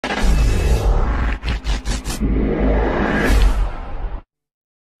Hello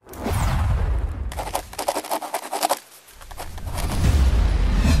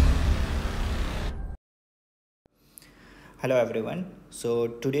everyone. So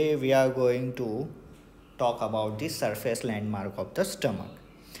today we are going to talk about the surface landmark of the stomach.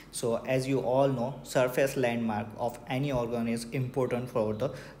 So as you all know, surface landmark of any organ is important for the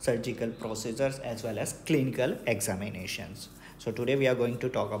surgical procedures as well as clinical examinations. So today we are going to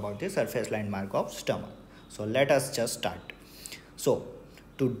talk about the surface landmark of stomach. So let us just start. So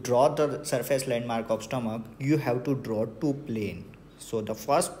to draw the surface landmark of stomach, you have to draw two planes. So the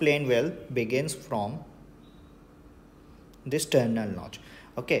first plane will begins from this sternal notch.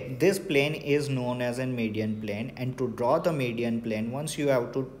 Okay, this plane is known as a median plane, and to draw the median plane, once you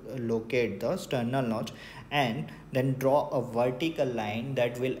have to locate the sternal notch and then draw a vertical line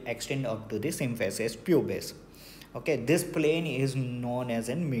that will extend up to the symphysis pubis. Okay, this plane is known as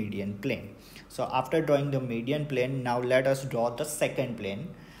a median plane. So after drawing the median plane, now let us draw the second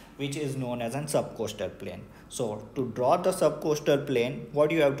plane, which is known as a subcoastal plane. So to draw the subcoastal plane,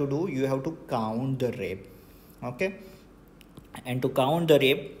 what you have to do, you have to count the rib. Okay, and to count the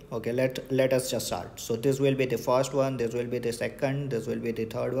rib, okay, let us just start. So this will be the first one, this will be the second, this will be the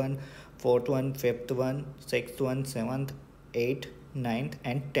third one, fourth one, fifth one, sixth one, seventh, eighth, ninth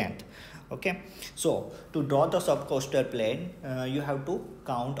and 10th. Okay, so to draw the subcoastal plane, you have to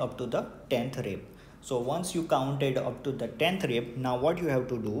count up to the 10th rib. So once you counted up to the 10th rib, now what you have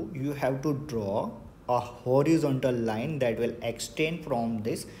to do, you have to draw a horizontal line that will extend from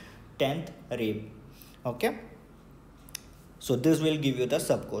this 10th rib. Okay, so this will give you the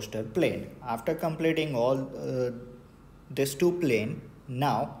subcoastal plane. After completing all these two plane,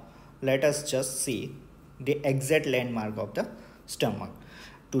 now let us just see the exact landmark of the stomach.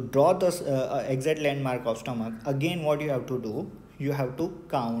 To draw the exact landmark of stomach, again what you have to do, you have to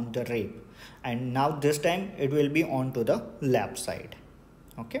count the rib, and now this time it will be on to the left side.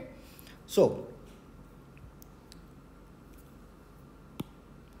 Okay, so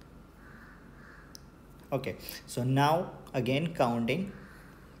okay, so now again counting,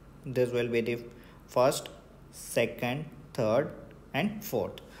 this will be the first, second, third and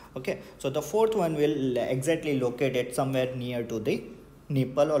fourth. Okay, so the fourth one will exactly locate it somewhere near to the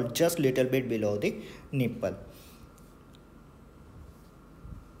nipple or just little bit below the nipple.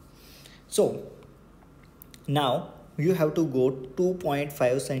 So now you have to go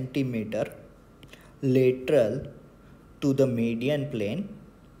 2.5 centimeter lateral to the median plane.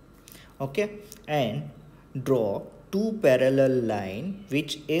 Okay, and draw two parallel line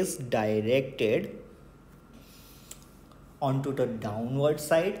which is directed onto the downward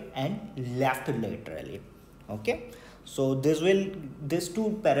side and left laterally. Okay, so this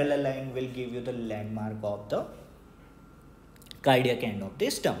two parallel line will give you the landmark of the cardiac end of the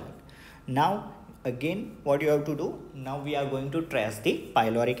stomach. Now again what you have to do, now we are going to trace the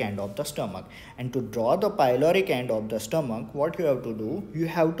pyloric end of the stomach, and to draw the pyloric end of the stomach, what you have to do, you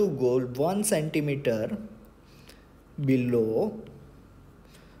have to go 1 centimeter below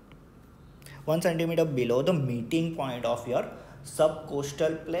 1 centimeter below the meeting point of your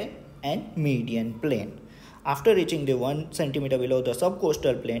subcoastal plane and median plane. After reaching the 1 centimeter below the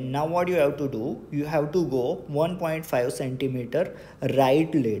subcoastal plane, now what you have to do, you have to go 1.5 centimeter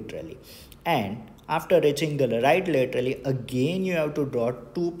right laterally, and after reaching the right laterally, again you have to draw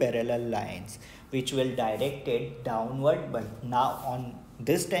two parallel lines which will direct it downward, but now on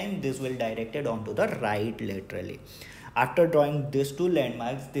this time this will direct it onto the right laterally. After drawing these two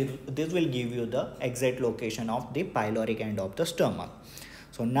landmarks, this will give you the exact location of the pyloric end of the stomach.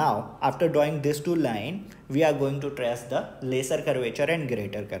 So now after drawing these two lines, we are going to trace the lesser curvature and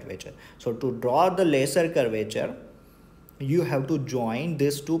greater curvature. So to draw the lesser curvature, you have to join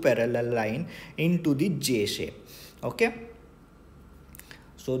these two parallel line into the J shape. Okay,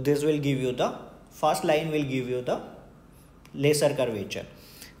 so this will give you the first line will give you the lesser curvature,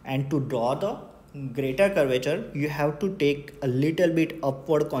 and to draw the greater curvature, you have to take a little bit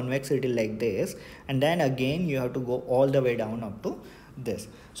upward convexity like this, and then again you have to go all the way down up to this.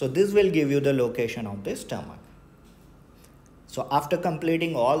 So this will give you the location of the stomach. So after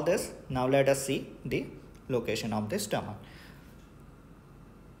completing all this, now let us see the location of the stomach.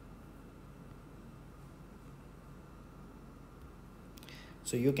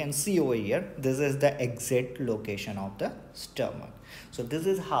 So you can see over here, this is the exact location of the stomach. So this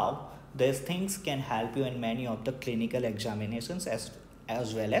is how these things can help you in many of the clinical examinations as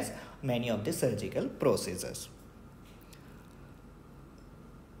well as many of the surgical procedures.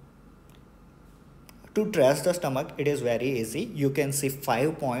 To trace the stomach, it is very easy. You can see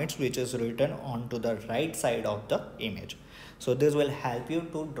 5 points which is written onto the right side of the image. So this will help you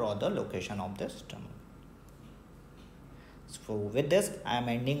to draw the location of the stomach. So with this, I am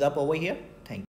ending up over here. Thank you.